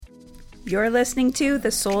You're listening to the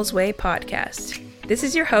Soul's Way podcast. This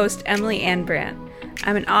is your host, Emily Ann Brandt.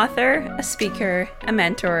 I'm an author, a speaker, a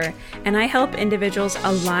mentor, and I help individuals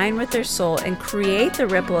align with their soul and create the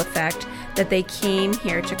ripple effect that they came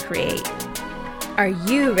here to create. Are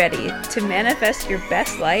you ready to manifest your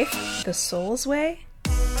best life the Soul's Way?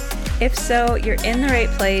 If so, you're in the right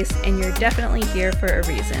place and you're definitely here for a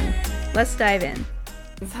reason. Let's dive in.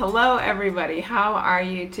 Hello everybody, how are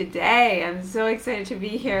you today? I'm so excited to be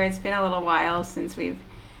here. It's been a little while since we've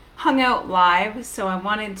hung out live, so I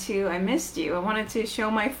missed you. I wanted to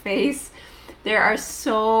show my face. There's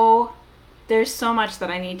so much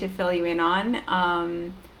that I need to fill you in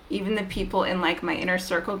on. Even the people in like my inner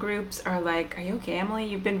circle groups are like, are you okay, Emily?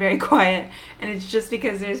 You've been very quiet. And it's just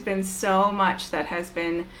because there's been so much that has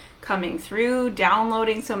been coming through,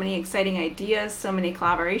 downloading so many exciting ideas, so many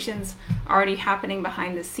collaborations already happening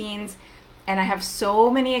behind the scenes. And I have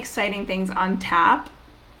so many exciting things on tap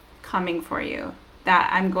coming for you that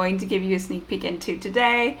I'm going to give you a sneak peek into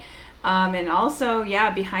today. And also,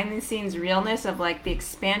 behind the scenes realness of like the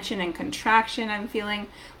expansion and contraction I'm feeling.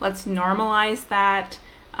 Let's normalize that.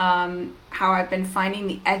 How I've been finding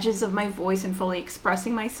the edges of my voice and fully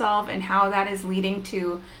expressing myself, and how that is leading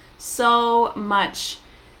to so much,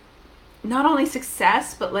 not only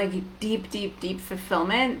success, but like deep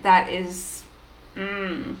fulfillment that is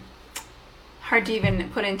hard to even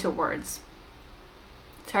put into words.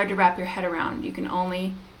 It's hard to wrap your head around. You can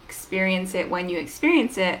only experience it when you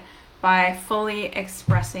experience it by fully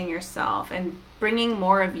expressing yourself and bringing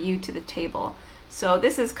more of you to the table. So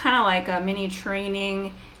this is kind of like a mini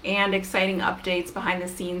training and exciting updates behind the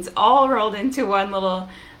scenes all rolled into one little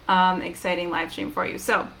exciting live stream for you.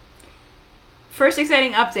 So first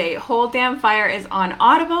exciting update, Hold Damn Fire is on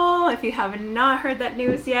Audible. If you have not heard that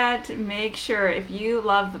news yet, make sure, if you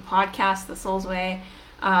love the podcast, The Soul's Way,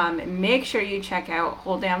 make sure you check out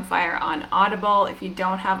Hold Damn Fire on Audible. If you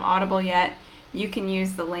don't have Audible yet, you can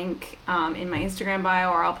use the link in my Instagram bio,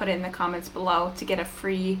 or I'll put it in the comments below to get a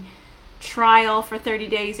free trial for 30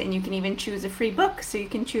 days, and you can even choose a free book. So you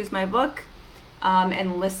can choose my book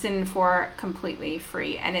and listen for completely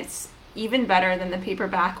free. And it's even better than the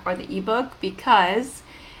paperback or the ebook, because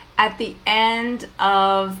at the end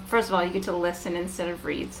of, first of all, you get to listen instead of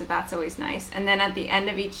read, so that's always nice. And then at the end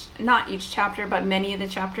of not each chapter, but many of the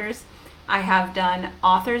chapters, I have done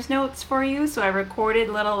author's notes for you. So I recorded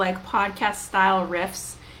little like podcast style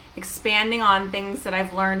riffs expanding on things that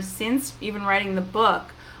I've learned since even writing the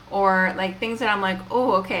book, or like things that I'm like,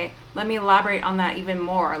 oh, okay, let me elaborate on that even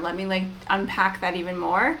more. Let me like unpack that even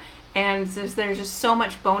more. And there's just so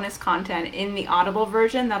much bonus content in the Audible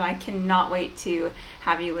version that I cannot wait to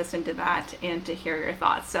have you listen to that and to hear your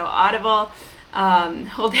thoughts. So Audible,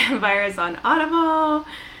 Hold Damn Fire is on Audible.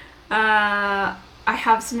 I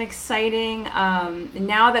have some exciting,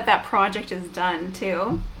 now that project is done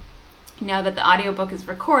too, now that the audiobook is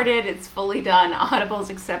recorded, it's fully done,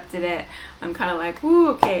 Audible's accepted it, I'm kind of like, ooh,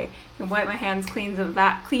 okay, I can wipe my hands clean of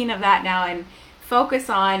that now and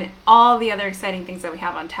focus on all the other exciting things that we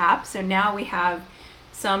have on tap. So now we have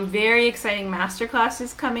some very exciting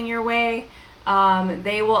masterclasses coming your way.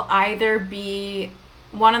 They will either be,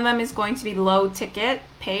 one of them is going to be low ticket,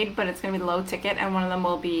 paid, but it's going to be low ticket, and one of them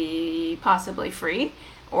will be possibly free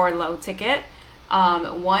or low ticket.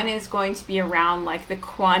 One is going to be around like the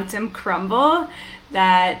quantum crumble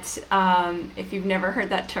that, if you've never heard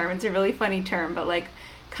that term, it's a really funny term, but like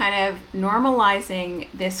kind of normalizing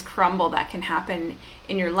this crumble that can happen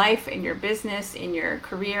in your life, in your business, in your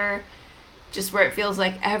career, just where it feels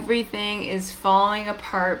like everything is falling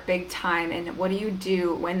apart big time. And what do you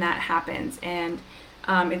do when that happens? And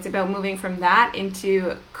it's about moving from that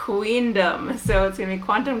into queendom. So it's going to be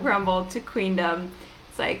quantum crumble to queendom.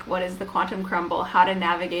 It's like, what is the quantum crumble, how to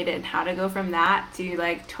navigate it, and how to go from that to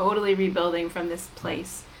like totally rebuilding from this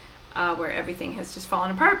place where everything has just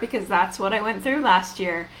fallen apart, because that's what I went through last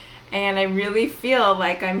year. And I really feel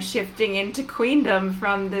like I'm shifting into queendom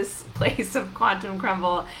from this place of quantum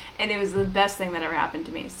crumble, and it was the best thing that ever happened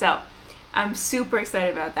to me. So I'm super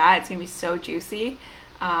excited about that. It's going to be so juicy,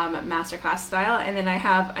 masterclass style. And then I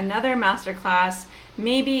have another masterclass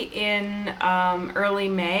maybe in early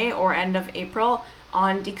May or end of April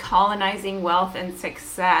on decolonizing wealth and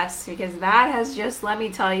success, because that has just, let me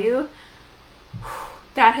tell you,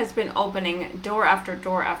 that has been opening door after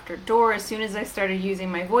door after door. As soon as I started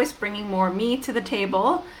using my voice, bringing more me to the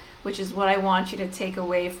table, which is what I want you to take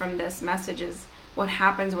away from this message, is what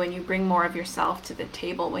happens when you bring more of yourself to the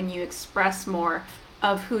table, when you express more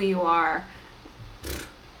of who you are.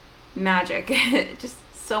 Magic. Just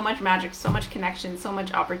so much magic, so much connection, so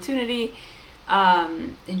much opportunity.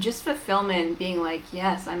 and just fulfillment, being like,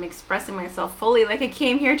 yes, I'm expressing myself fully like I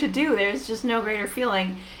came here to do. There's just no greater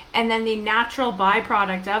feeling. And then the natural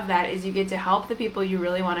byproduct of that is you get to help the people you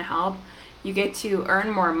really want to help. You get to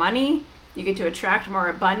earn more money. You get to attract more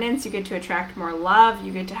abundance. You get to attract more love.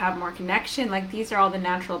 You get to have more connection. Like, these are all the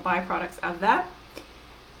natural byproducts of that.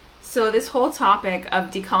 So this whole topic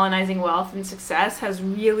of decolonizing wealth and success has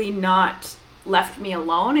really not left me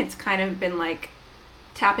alone. It's kind of been like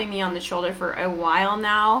tapping me on the shoulder for a while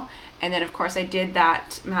now. And then, of course, I did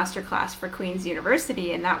that masterclass for Queen's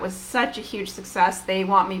University, and that was such a huge success. They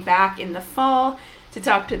want me back in the fall to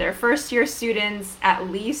talk to their first year students at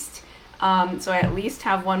least. So I at least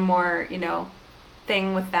have one more,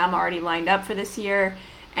 thing with them already lined up for this year.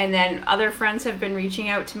 And then other friends have been reaching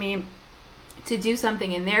out to me to do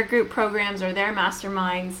something in their group programs or their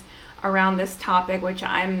masterminds around this topic, which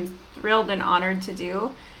I'm thrilled and honored to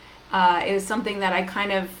do. It was something that I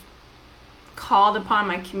kind of called upon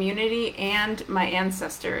my community and my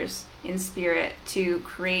ancestors in spirit to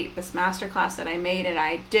create this masterclass that I made. And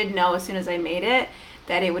I did know as soon as I made it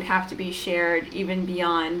that it would have to be shared even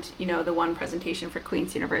beyond, the one presentation for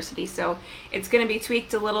Queen's University. So it's going to be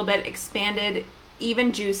tweaked a little bit, expanded,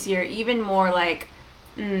 even juicier, even more like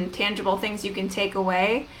tangible things you can take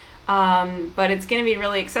away. But it's going to be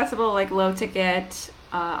really accessible, like low ticket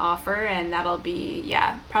offer, and that'll be,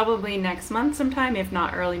 probably next month sometime, if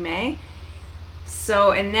not early May.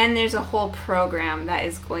 So, and then there's a whole program that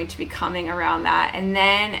is going to be coming around that, and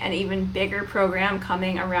then an even bigger program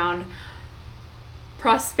coming around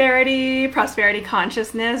prosperity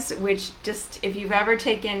consciousness, which just, if you've ever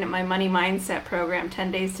taken my money mindset program,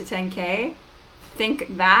 10 days to 10K,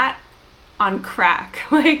 think that on crack.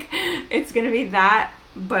 Like, it's going to be that,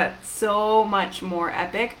 but so much more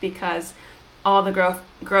epic, because all the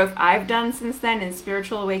growth I've done since then in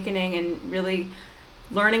spiritual awakening and really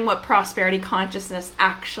learning what prosperity consciousness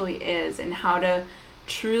actually is and how to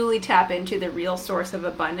truly tap into the real source of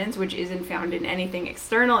abundance, which isn't found in anything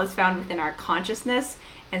external, is found within our consciousness.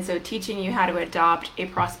 And so teaching you how to adopt a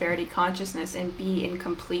prosperity consciousness and be in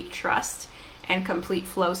complete trust and complete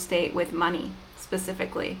flow state with money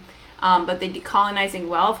specifically. But the decolonizing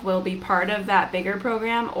wealth will be part of that bigger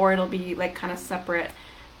program, or it'll be like kind of separate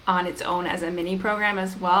on its own as a mini program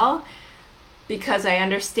as well, because I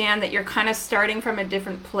understand that you're kind of starting from a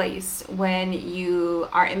different place when you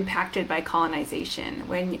are impacted by colonization.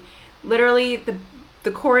 When literally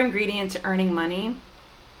the core ingredient to earning money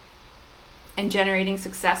and generating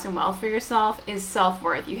success and wealth for yourself is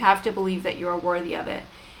self-worth. You have to believe that you are worthy of it.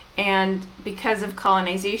 And because of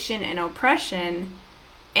colonization and oppression,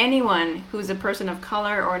 anyone who's a person of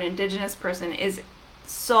color or an indigenous person is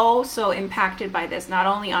so impacted by this, not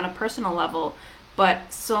only on a personal level,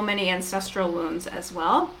 but so many ancestral wounds as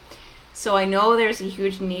well. So I know there's a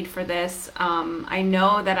huge need for this. I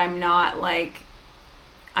know that I'm not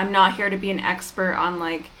here to be an expert on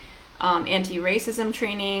anti-racism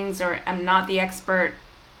trainings, or I'm not the expert,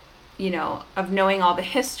 of knowing all the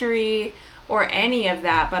history or any of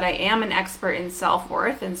that, but I am an expert in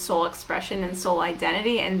self-worth and soul expression and soul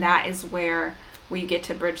identity, and that is where we get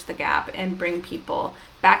to bridge the gap and bring people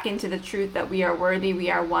back into the truth that we are worthy,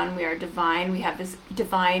 we are one, we are divine, we have this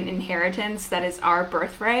divine inheritance that is our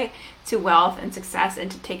birthright to wealth and success,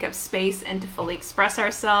 and to take up space and to fully express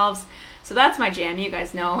ourselves. So that's my jam. You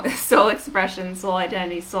guys know soul expression, soul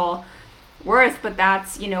identity, soul worth, but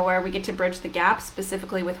that's, where we get to bridge the gap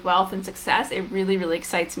specifically with wealth and success. It really, really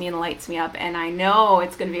excites me and lights me up, and I know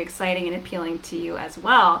it's going to be exciting and appealing to you as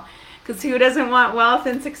well. Because who doesn't want wealth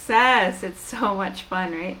and success? It's so much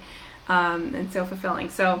fun, right? And so fulfilling.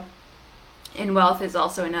 So, and wealth is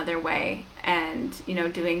also another way, and,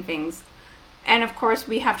 doing things. And of course,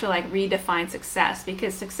 we have to redefine success,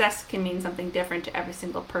 because success can mean something different to every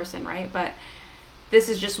single person, right? But this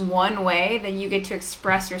is just one way that you get to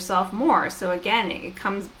express yourself more. So again,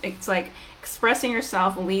 it's like expressing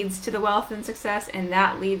yourself leads to the wealth and success, and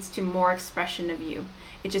that leads to more expression of you.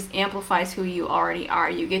 It just amplifies who you already are.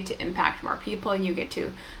 You get to impact more people. You get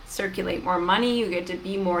to circulate more money. You get to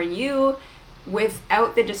be more you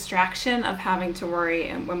without the distraction of having to worry.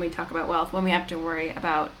 And when we talk about wealth, when we have to worry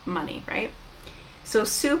about money, right? So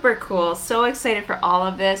super cool. So excited for all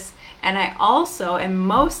of this. And I also am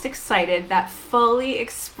most excited that Fully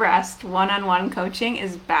Expressed one-on-one coaching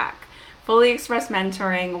is back. Fully Expressed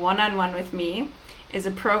mentoring one-on-one with me is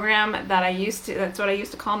a program that that's what I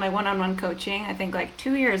used to call my one-on-one coaching, I think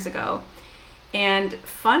 2 years ago. And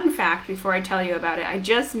fun fact before I tell you about it, I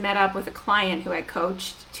just met up with a client who I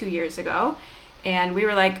coached 2 years ago, and we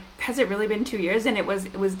were like, has it really been 2 years? And it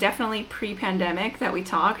was definitely pre-pandemic that we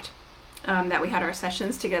talked, that we had our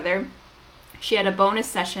sessions together. she had a bonus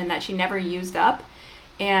session that she never used up,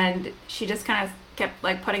 and she just kind of kept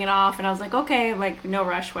like putting it off, and I was like, okay, like no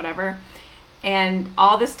rush, whatever. And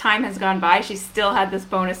all this time has gone by, she still had this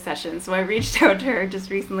bonus session. So I reached out to her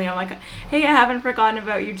just recently. I'm like, hey, I haven't forgotten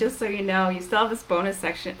about you, just so you know. You still have this bonus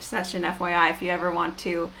session, FYI, if you ever want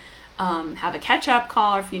to have a catch-up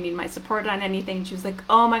call, or if you need my support on anything. She was like,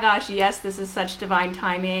 oh my gosh, yes, this is such divine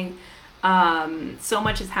timing. So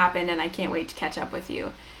much has happened, and I can't wait to catch up with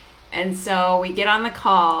you. And so we get on the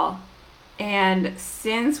call, and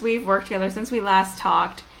since we've worked together, since we last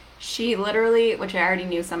talked, she literally, which I already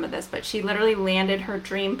knew some of this, but she literally landed her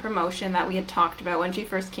dream promotion that we had talked about when she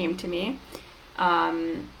first came to me.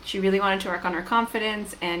 She really wanted to work on her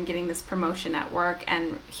confidence and getting this promotion at work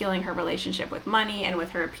and healing her relationship with money and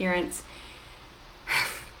with her appearance.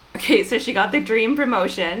 Okay, so she got the dream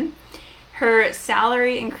promotion. Her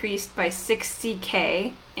salary increased by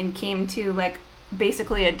 $60K and came to like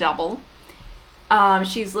basically a double.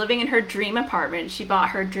 She's living in her dream apartment. She bought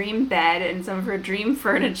her dream bed and some of her dream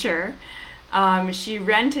furniture. She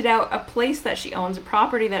rented out a place that she owns, a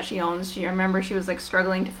property that she owns. She remember she was like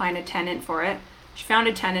struggling to find a tenant for it. She found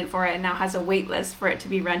a tenant for it and now has a wait list for it to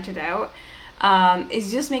be rented out.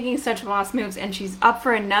 Is just making such boss moves, and she's up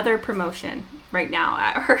for another promotion right now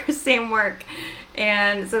at her same work.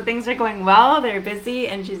 And so things are going well. They're busy,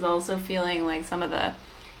 and she's also feeling like some of the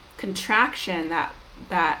contraction that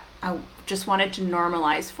I just wanted to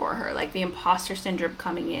normalize for her, like the imposter syndrome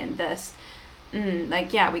coming in. This,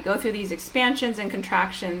 like, yeah, we go through these expansions and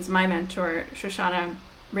contractions. My mentor, Shoshana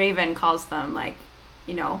Raven, calls them like,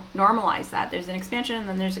 you know, normalize that. There's an expansion and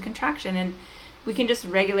then there's a contraction, and we can just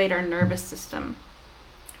regulate our nervous system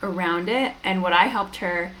around it. And what I helped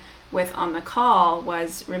her with on the call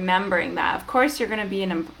was remembering that, of course, you're going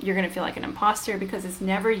to feel like an imposter, because it's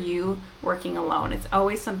never you working alone. It's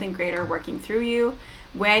always something greater working through you.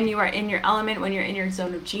 When you are in your element, when you're in your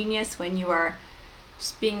zone of genius, when you are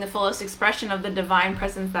just being the fullest expression of the divine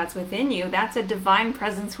presence that's within you, that's a divine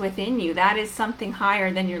presence within you. That is something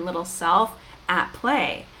higher than your little self at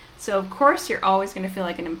play. So of course you're always going to feel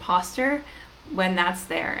like an imposter when that's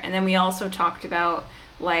there. And then we also talked about,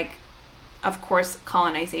 like, of course,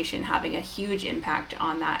 colonization having a huge impact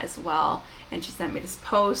on that as well. And she sent me this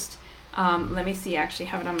post. Let me see, I actually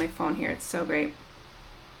have it on my phone here. It's so great.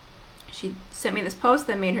 She sent me this post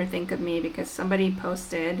that made her think of me, because somebody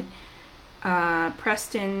posted,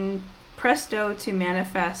 Presto to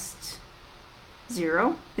Manifest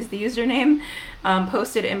Zero is the username,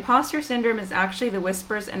 posted, imposter syndrome is actually the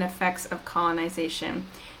whispers and effects of colonization.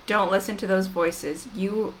 Don't listen to those voices.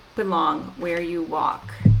 You belong where you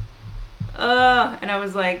walk. And I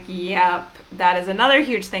was like, yep, that is another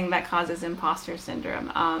huge thing that causes imposter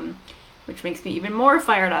syndrome, which makes me even more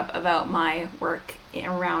fired up about my work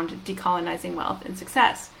around decolonizing wealth and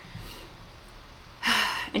success.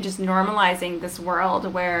 And just normalizing this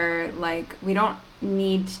world where, like, we don't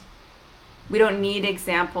need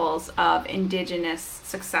examples of indigenous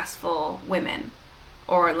successful women,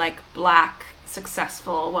 or like black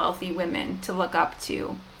successful wealthy women to look up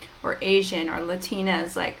to, or Asian or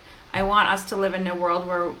Latinas. Like, I want us to live in a world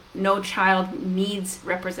where no child needs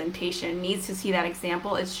representation, needs to see that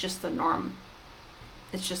example. It's just the norm.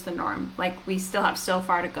 It's just the norm. Like, we still have so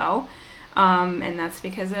far to go. And that's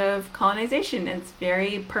because of colonization. It's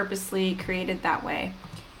very purposely created that way,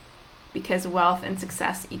 because wealth and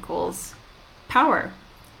success equals power,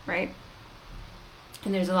 right?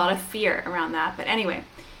 And there's a lot of fear around that. But anyway,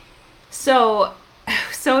 so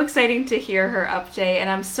exciting to hear her update, and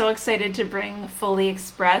I'm so excited to bring Fully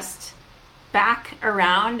Expressed back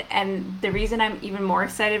around. And the reason I'm even more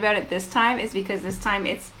excited about it this time is because this time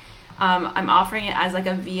it's I'm offering it as like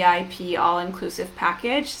a VIP all-inclusive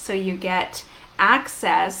package. So you get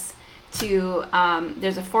access to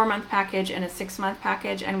there's a 4-month package and a 6-month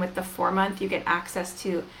package, and with the 4-month you get access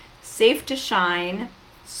to Safe to Shine,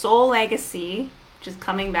 Soul Legacy, which is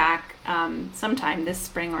coming back sometime this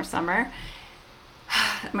spring or summer,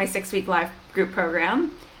 my 6-week live group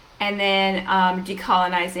program, and then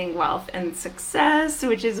Decolonizing Wealth and Success,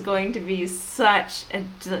 which is going to be such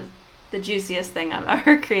the juiciest thing I've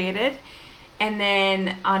ever created. And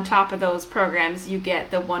then on top of those programs, you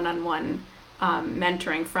get the one-on-one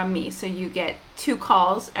mentoring from me. So you get 2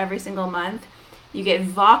 calls every single month. You get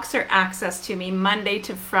Voxer access to me Monday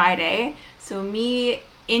to Friday. So me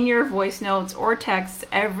in your voice notes or texts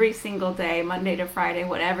every single day, Monday to Friday,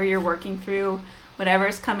 whatever you're working through, whatever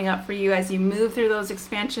is coming up for you as you move through those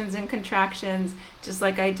expansions and contractions, just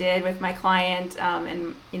like I did with my client,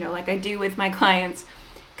 and like I do with my clients,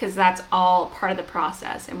 because that's all part of the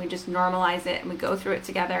process. And we just normalize it and we go through it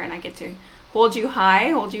together, and I get to hold you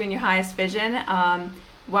in your highest vision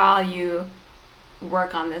while you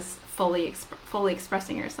work on this fully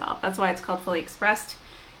expressing yourself. That's why it's called Fully Expressed.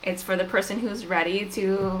 It's for the person who's ready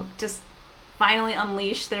to just finally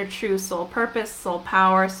unleash their true soul purpose, soul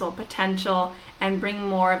power, soul potential, and bring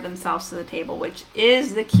more of themselves to the table, which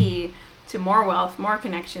is the key to more wealth, more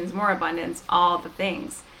connections, more abundance, all the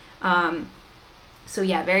things. So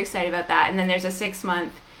yeah, very excited about that. And then there's a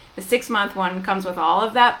 6-month. The 6-month one comes with all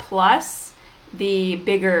of that, plus the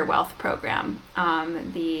bigger wealth program,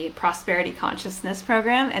 the prosperity consciousness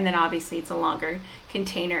program, and then obviously it's a longer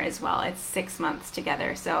container as well. It's 6 months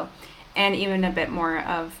together. So, and even a bit more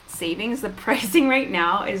of savings. The pricing right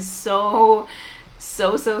now is so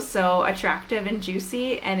attractive and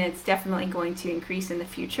juicy, and it's definitely going to increase in the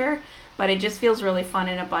future. But it just feels really fun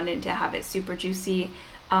and abundant to have it super juicy.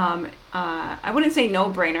 I wouldn't say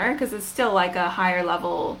no-brainer, because it's still like a higher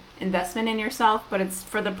level investment in yourself, but it's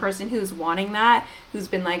for the person who's wanting that, who's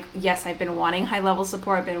been like, yes, I've been wanting high level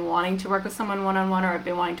support, I've been wanting to work with someone one-on-one, or I've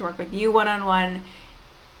been wanting to work with you one-on-one.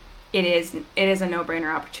 It is a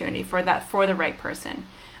no-brainer opportunity for the right person.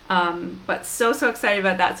 But so excited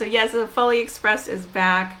about that. So yes, the Fully Expressed is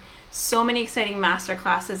back. So many exciting master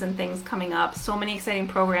classes and things coming up. So many exciting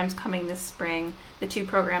programs coming this spring. The 2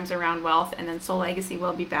 programs around wealth, and then Soul Legacy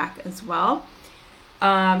will be back as well.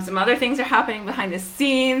 Some other things are happening behind the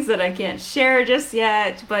scenes that I can't share just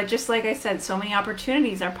yet. But just like I said, so many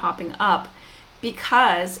opportunities are popping up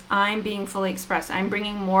because I'm being fully expressed. I'm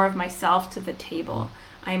bringing more of myself to the table.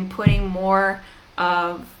 I'm putting more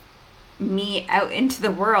of me out into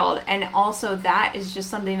the world. And also that is just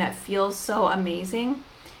something that feels so amazing.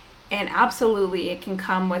 And absolutely, it can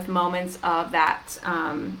come with moments of that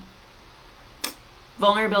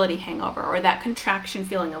vulnerability hangover, or that contraction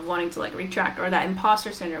feeling of wanting to like retract, or that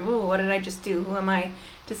imposter syndrome. Ooh, what did I just do? Who am I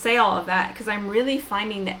to say all of that? Because I'm really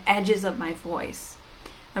finding the edges of my voice.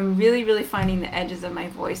 I'm really finding the edges of my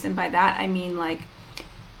voice. And by that, I mean like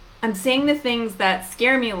I'm saying the things that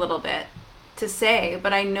scare me a little bit to say,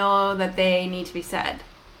 but I know that they need to be said.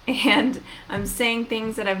 And I'm saying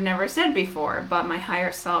things that I've never said before, but my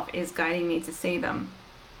higher self is guiding me to say them.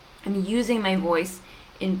 I'm using my voice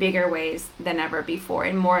in bigger ways than ever before,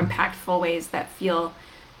 in more impactful ways that feel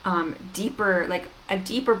deeper, like a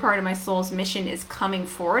deeper part of my soul's mission is coming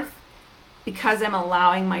forth because I'm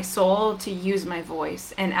allowing my soul to use my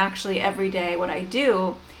voice. And actually every day what I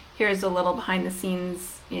do, here's a little behind the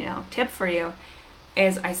scenes, tip for you,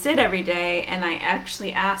 is I sit every day and I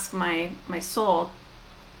actually ask my soul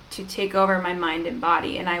to take over my mind and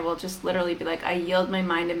body. And I will just literally be like, I yield my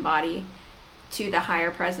mind and body to the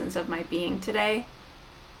higher presence of my being today.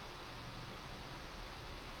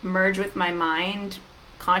 Merge with my mind,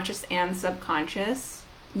 conscious and subconscious.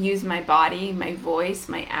 Use my body, my voice,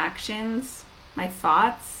 my actions, my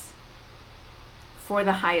thoughts for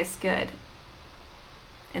the highest good.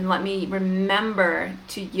 And let me remember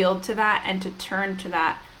to yield to that and to turn to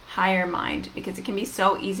that higher mind, because it can be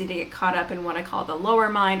so easy to get caught up in what I call the lower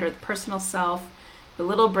mind, or the personal self, the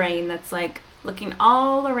little brain that's like looking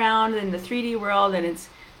all around in the 3D world, and it's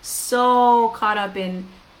so caught up in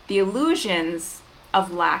the illusions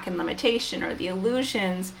of lack and limitation, or the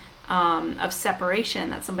illusions of separation,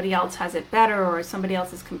 that somebody else has it better, or somebody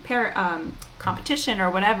else's competition or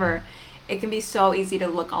whatever. It can be so easy to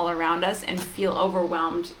look all around us and feel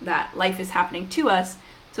overwhelmed that life is happening to us.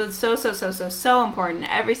 So it's so important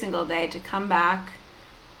every single day to come back,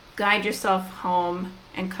 guide yourself home,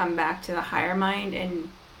 and come back to the higher mind and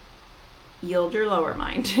yield your lower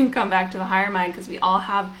mind and come back to the higher mind, because we all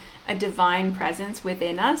have a divine presence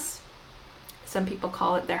within us. Some people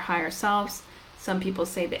call it their higher selves. Some people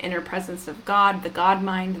say the inner presence of God, the God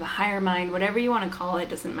mind, the higher mind, whatever you want to call it,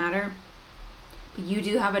 doesn't matter. But you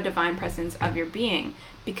do have a divine presence of your being,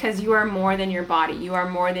 because you are more than your body. You are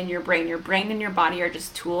more than your brain. Your brain and your body are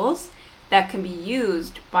just tools that can be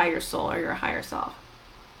used by your soul or your higher self.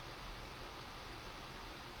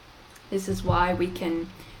 This is why we can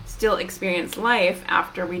still experience life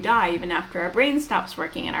after we die, even after our brain stops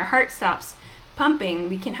working and our heart stops pumping.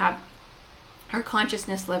 We can have, our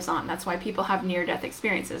consciousness lives on. That's why people have near-death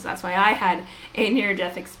experiences. That's why I had a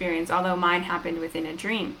near-death experience, although mine happened within a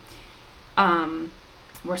dream.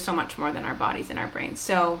 We're so much more than our bodies and our brains.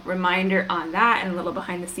 So reminder on that, and a little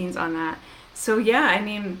behind the scenes on that. So yeah, I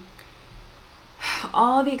mean,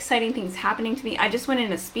 all the exciting things happening to me. I just went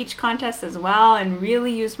in a speech contest as well and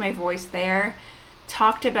really used my voice there.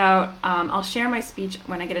 Talked about, I'll share my speech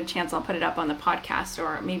when I get a chance. I'll put it up on the podcast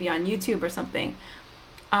or maybe on YouTube or something.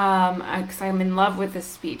 Because I'm in love with this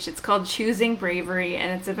speech. It's called Choosing Bravery,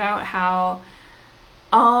 and it's about how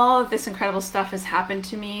all of this incredible stuff has happened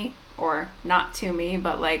to me, or not to me,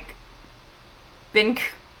 but like been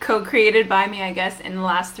co-created by me, I guess, in the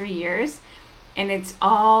last 3 years. And it's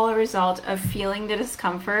all a result of feeling the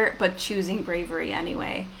discomfort, but choosing bravery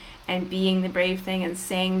anyway, and being the brave thing and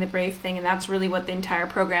saying the brave thing. And that's really what the entire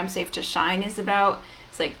program Safe to Shine is about.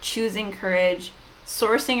 It's like choosing courage,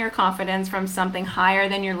 sourcing your confidence from something higher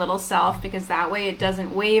than your little self, because that way it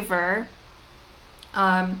doesn't waver.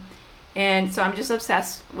 And so I'm just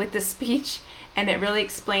obsessed with this speech, and it really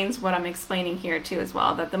explains what I'm explaining here too as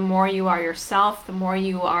well, that the more you are yourself, the more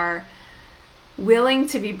you are willing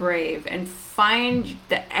to be brave and find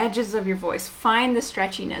the edges of your voice, find the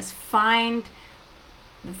stretchiness, find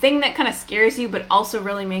the thing that kind of scares you but also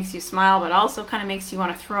really makes you smile, but also kind of makes you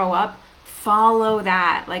want to throw up. Follow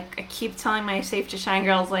that. Like I keep telling my Safe to Shine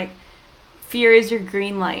girls, like, fear is your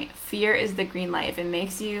green light. Fear is the green light. If it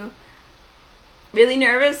makes you really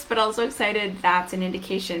nervous but also excited, that's an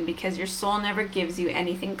indication, because your soul never gives you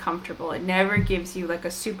anything comfortable. It never gives you like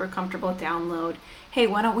a super comfortable download. Hey,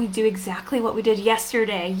 why don't we do exactly what we did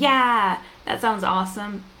yesterday? Yeah, that sounds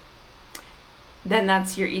awesome. Then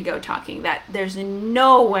that's your ego talking. That there's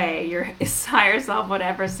no way your higher self would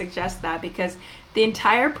ever suggest that, because the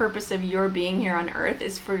entire purpose of your being here on earth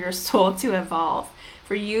is for your soul to evolve,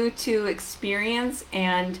 for you to experience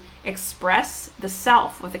and express the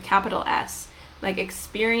self with a capital S. Like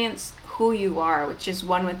experience who you are, which is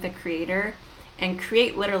one with the Creator, and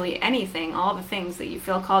create literally anything, all the things that you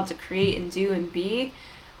feel called to create and do and be.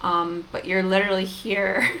 But you're literally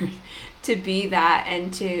here to be that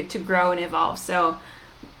and to grow and evolve. So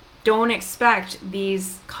don't expect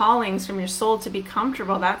these callings from your soul to be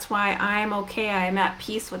comfortable. That's why I'm okay. I'm at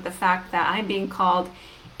peace with the fact that I'm being called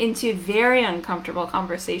into very uncomfortable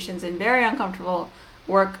conversations and very uncomfortable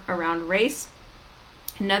work around race.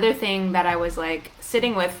 Another thing that I was like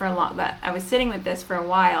sitting with for a long, that I was sitting with this for a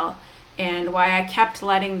while, and why I kept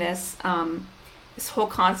letting this this whole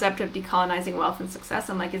concept of decolonizing wealth and success,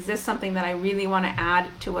 I'm like, is this something that I really want to add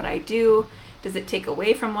to what I do? Does it take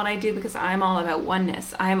away from what I do? Because I'm all about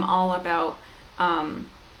oneness. I'm all about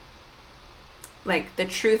like the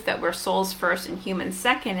truth that we're souls first and humans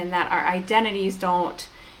second, and that our identities don't,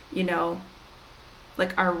 you know,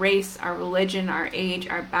 like our race, our religion, our age,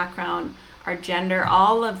 our background, our gender,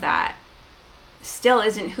 all of that still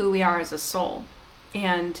isn't who we are as a soul.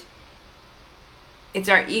 And it's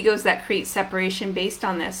our egos that create separation based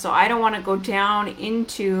on this. So I don't want to go down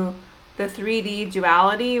into the 3D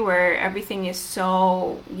duality where everything is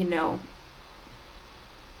so, you know,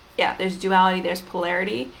 yeah, there's duality, there's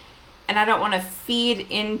polarity. And I don't want to feed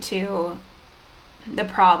into the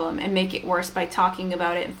problem and make it worse by talking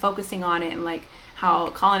about it and focusing on it, and like how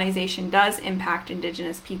colonization does impact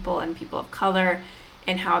Indigenous people and people of color,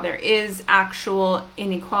 and how there is actual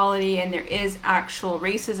inequality and there is actual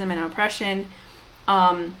racism and oppression.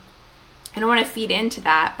 I don't want to feed into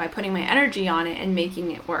that by putting my energy on it and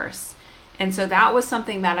making it worse. And so that was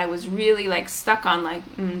something that I was really like stuck on, like,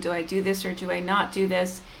 do I do this or do I not do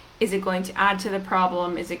this? Is it going to add to the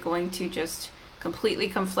problem? Is it going to just completely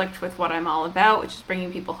conflict with what I'm all about, which is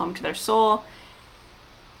bringing people home to their soul?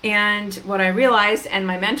 And what I realized, and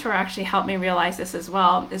my mentor actually helped me realize this as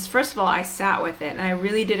well, is first of all, I sat with it and I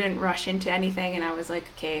really didn't rush into anything. And I was like,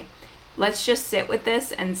 okay, let's just sit with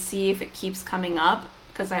this and see if it keeps coming up,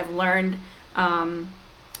 because I've learned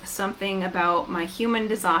something about my human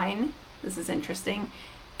design. This is interesting,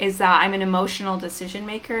 is that I'm an emotional decision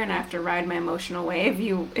maker and I have to ride my emotional wave.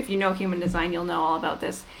 If you know human design, you'll know all about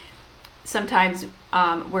this. Sometimes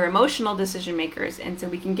we're emotional decision makers, and so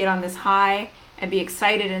we can get on this high and be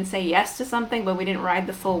excited and say yes to something, but we didn't ride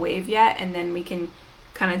the full wave yet, and then we can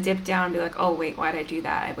kind of dip down and be like, oh wait, why did I do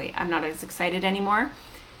that? I'm not as excited anymore.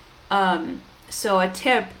 So a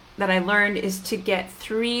tip that I learned is to get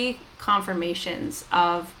 3 confirmations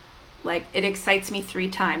of, like, it excites me 3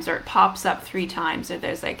 times, or it pops up 3 times, or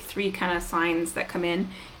there's like 3 kind of signs that come in.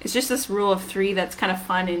 It's just this rule of 3 that's kind of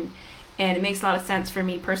fun, and it makes a lot of sense for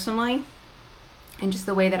me personally and just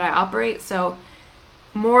the way that I operate. So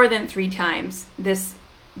more than 3 times this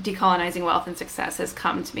decolonizing wealth and success has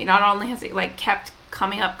come to me. Not only has it like kept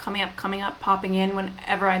coming up, popping in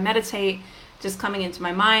whenever I meditate, just coming into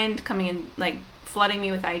my mind, coming in, like flooding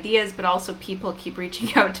me with ideas, but also people keep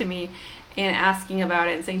reaching out to me and asking about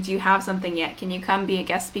it and saying, do you have something yet? Can you come be a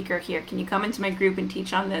guest speaker here? Can you come into my group and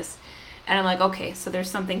teach on this? And I'm like, okay, so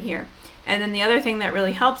there's something here. And then the other thing that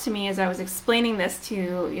really helped to me is I was explaining this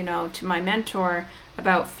to my mentor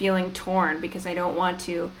about feeling torn, because I know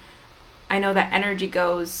that energy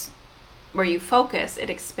goes where you focus, it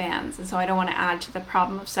expands. And so I don't want to add to the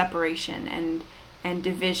problem of separation and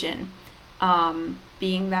division,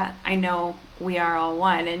 being that I know we are all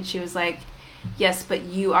one. And she was like, yes, but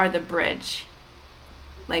you are the bridge.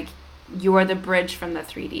 Like, you are the bridge from the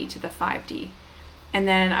 3D to the 5D. And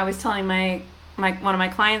then I was telling my one of my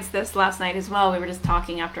clients this last night as well. We were just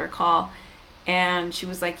talking after a call, and she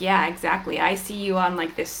was like, yeah, exactly. I see you on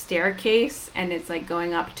like this staircase, and it's like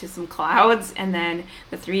going up to some clouds, and then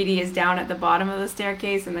the 3D is down at the bottom of the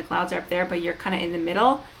staircase, and the clouds are up there, but you're kind of in the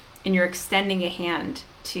middle, and you're extending a hand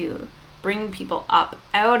to bring people up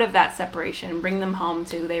out of that separation and bring them home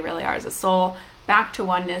to who they really are as a soul, back to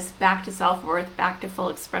oneness, back to self-worth, back to full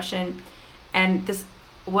expression. And this,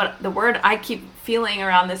 what the word I keep feeling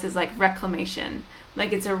around this is like reclamation.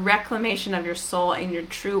 Like it's a reclamation of your soul and your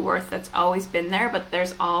true worth that's always been there, but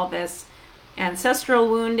there's all this ancestral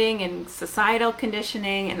wounding and societal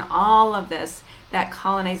conditioning and all of this that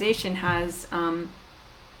colonization has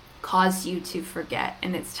caused you to forget.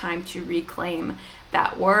 And it's time to reclaim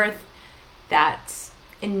that worth, that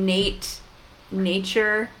innate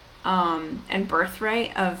nature and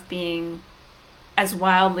birthright of being as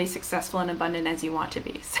wildly successful and abundant as you want to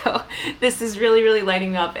be. So this is really, really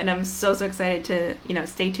lighting me up, and I'm so excited to,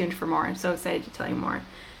 stay tuned for more. I'm so excited to tell you more.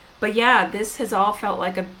 But yeah, this has all felt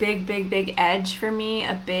like a big, big, big edge for me,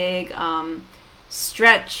 a big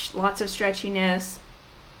stretch, lots of stretchiness,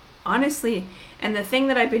 honestly. And the thing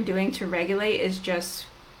that I've been doing to regulate is just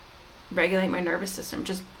regulate my nervous system,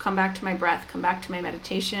 just come back to my breath, come back to my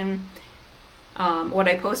meditation. What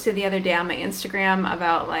I posted the other day on my Instagram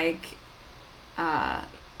about it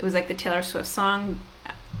was like the Taylor Swift song,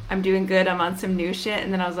 I'm doing good, I'm on some new shit,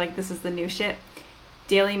 and then I was like, this is the new shit.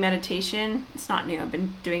 Daily meditation, it's not new, I've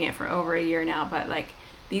been doing it for over a year now, but like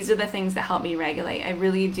these are the things that help me regulate. I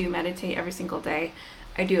really do meditate every single day.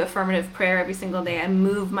 I do affirmative prayer every single day. I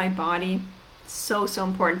move my body. So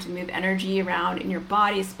important to move energy around in your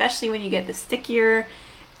body, especially when you get the stickier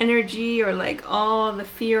energy or like all the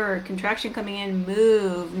fear or contraction coming in.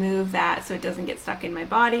 Move that so it doesn't get stuck in my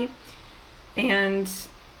body. And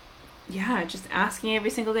yeah, just asking every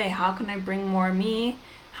single day, how can I bring more me?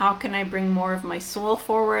 How can I bring more of my soul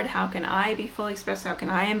forward? How can I be fully expressed? How can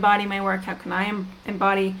I embody my work? How can I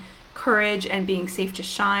embody courage and being safe to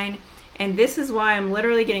shine? And this is why I'm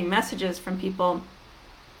literally getting messages from people,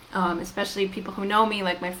 especially people who know me,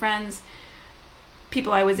 like my friends,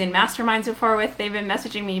 people I was in masterminds before with. They've been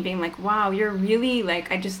messaging me being like, wow, you're really,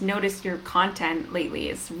 like, I just noticed your content lately.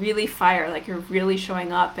 It's really fire. Like, you're really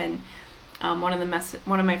showing up. And one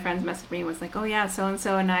of my friends messaged me and was like, oh yeah,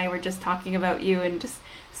 so-and-so and I were just talking about you and just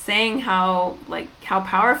saying how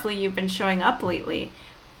powerfully you've been showing up lately.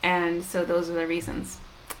 And so those are the reasons: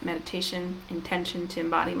 meditation, intention to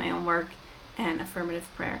embody my own work, and affirmative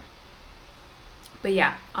prayer. But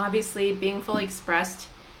yeah, obviously being fully expressed,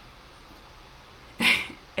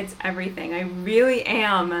 it's everything. I really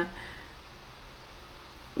am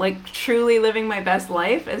like truly living my best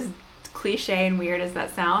life, as cliche and weird as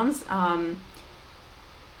that sounds.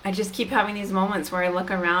 I just keep having these moments where I look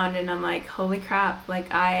around and I'm like, holy crap, like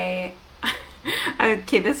okay,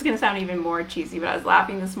 this is gonna sound even more cheesy, but I was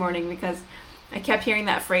laughing this morning because I kept hearing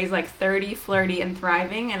that phrase like 30, flirty, and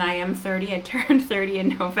thriving, and I am 30. I turned 30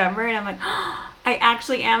 in November, and I'm like, oh, I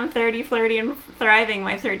actually am 30, flirty, and thriving.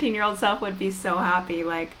 My 13-year-old self would be so happy.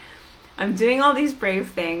 Like, I'm doing all these brave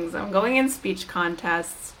things. I'm going in speech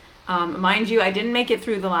contests. Mind you, I didn't make it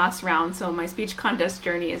through the last round, so my speech contest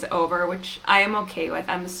journey is over, which I am okay with.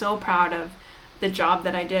 I'm so proud of the job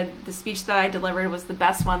that I did. The speech that I delivered was the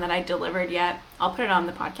best one that I delivered yet. I'll put it on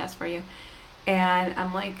the podcast for you. And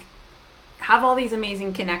I'm like, have all these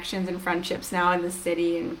amazing connections and friendships now in the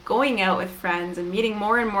city, and going out with friends and meeting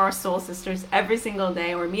more and more soul sisters every single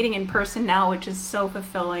day. We're meeting in person now, which is so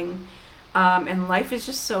fulfilling. And life is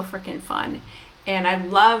just so freaking fun. And I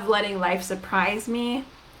love letting life surprise me.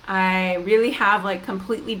 I really have like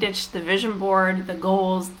completely ditched the vision board, the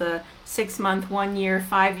goals, the 6-month, 1 year,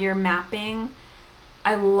 5-year mapping.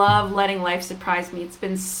 I love letting life surprise me. It's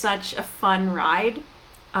been such a fun ride.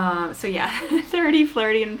 So yeah, 30,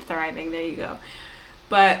 flirty, and thriving. There you go.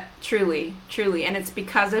 But truly, and it's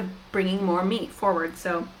because of bringing more me forward.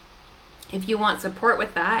 So if you want support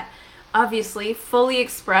with that, obviously fully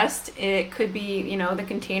expressed, it could be, the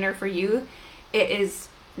container for you. It is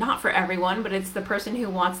not for everyone, but it's the person who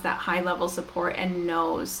wants that high level support and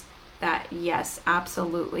knows that, yes,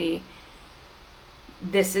 absolutely,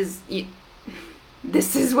 this is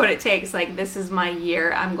what it takes. Like, this is my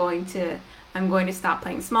year. I'm going to stop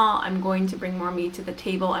playing small. I'm going to bring more me to the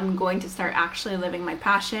table. I'm going to start actually living my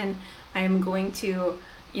passion. I am going to,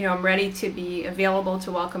 I'm ready to be available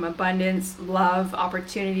to welcome abundance, love,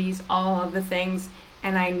 opportunities, all of the things.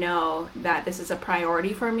 And I know that this is a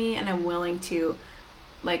priority for me, and I'm willing to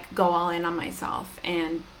go all in on myself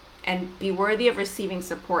and be worthy of receiving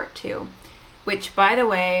support too. Which, by the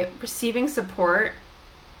way, receiving support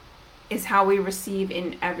is how we receive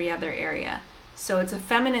in every other area. So it's a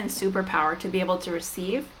feminine superpower to be able to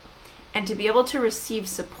receive, and to be able to receive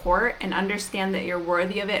support and understand that you're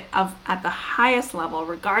worthy of it at the highest level,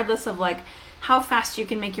 regardless of like how fast you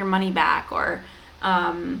can make your money back, or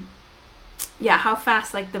how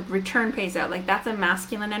fast like the return pays out. Like that's a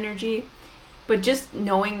masculine energy. But just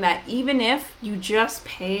knowing that even if you just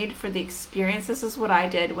paid for the experience, this is what I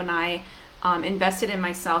did when I invested in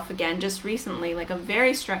myself again just recently, like a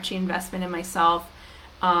very stretchy investment in myself,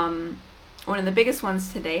 one of the biggest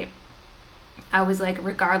ones to date. I was like,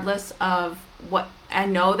 regardless of what, I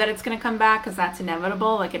know that it's going to come back because that's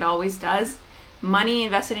inevitable, like it always does. Money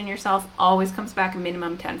invested in yourself always comes back a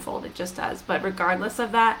minimum tenfold. It just does. But regardless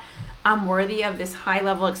of that, I'm worthy of this high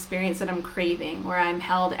level experience that I'm craving, where I'm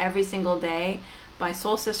held every single day by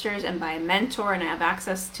soul sisters and by a mentor, and I have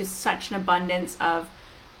access to such an abundance of,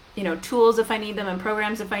 tools if I need them, and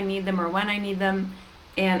programs if I need them, or when I need them.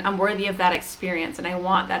 And I'm worthy of that experience, and I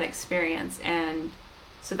want that experience. And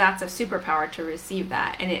so that's a superpower to receive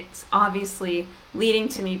that. And it's obviously leading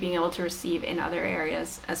to me being able to receive in other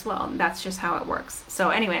areas as well. And that's just how it works. So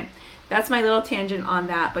anyway, that's my little tangent on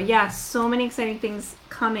that. But yeah, so many exciting things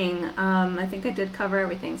coming. I think I did cover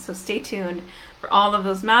everything. So stay tuned for all of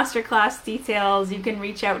those masterclass details. You can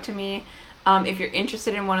reach out to me if you're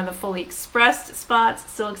interested in one of the fully expressed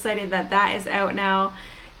spots. So excited that is out now.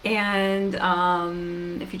 And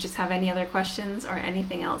if you just have any other questions or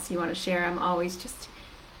anything else you want to share, I'm always just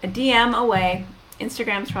a DM away.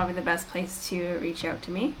 Instagram's probably the best place to reach out to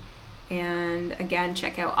me. And again,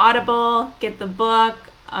 check out Audible, get the book,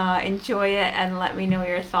 enjoy it, and let me know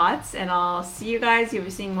your thoughts. And I'll see you guys. You'll be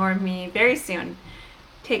seeing more of me very soon.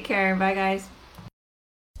 Take care. Bye, guys.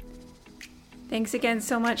 Thanks again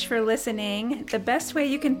so much for listening. The best way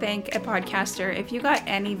you can thank a podcaster, if you got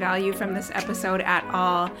any value from this episode at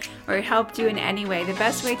all, or it helped you in any way, the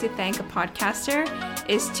best way to thank a podcaster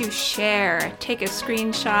is to share. Take a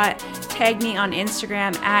screenshot, tag me on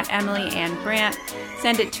Instagram at Emily Ann Brandt,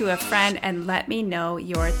 send it to a friend, and let me know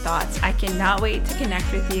your thoughts. I cannot wait to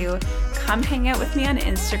connect with you. Come hang out with me on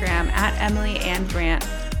Instagram at Emily Ann Brandt,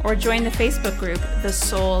 or join the Facebook group, The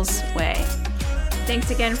Soul's Way.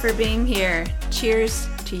 Thanks again for being here. Cheers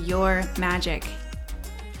to your magic.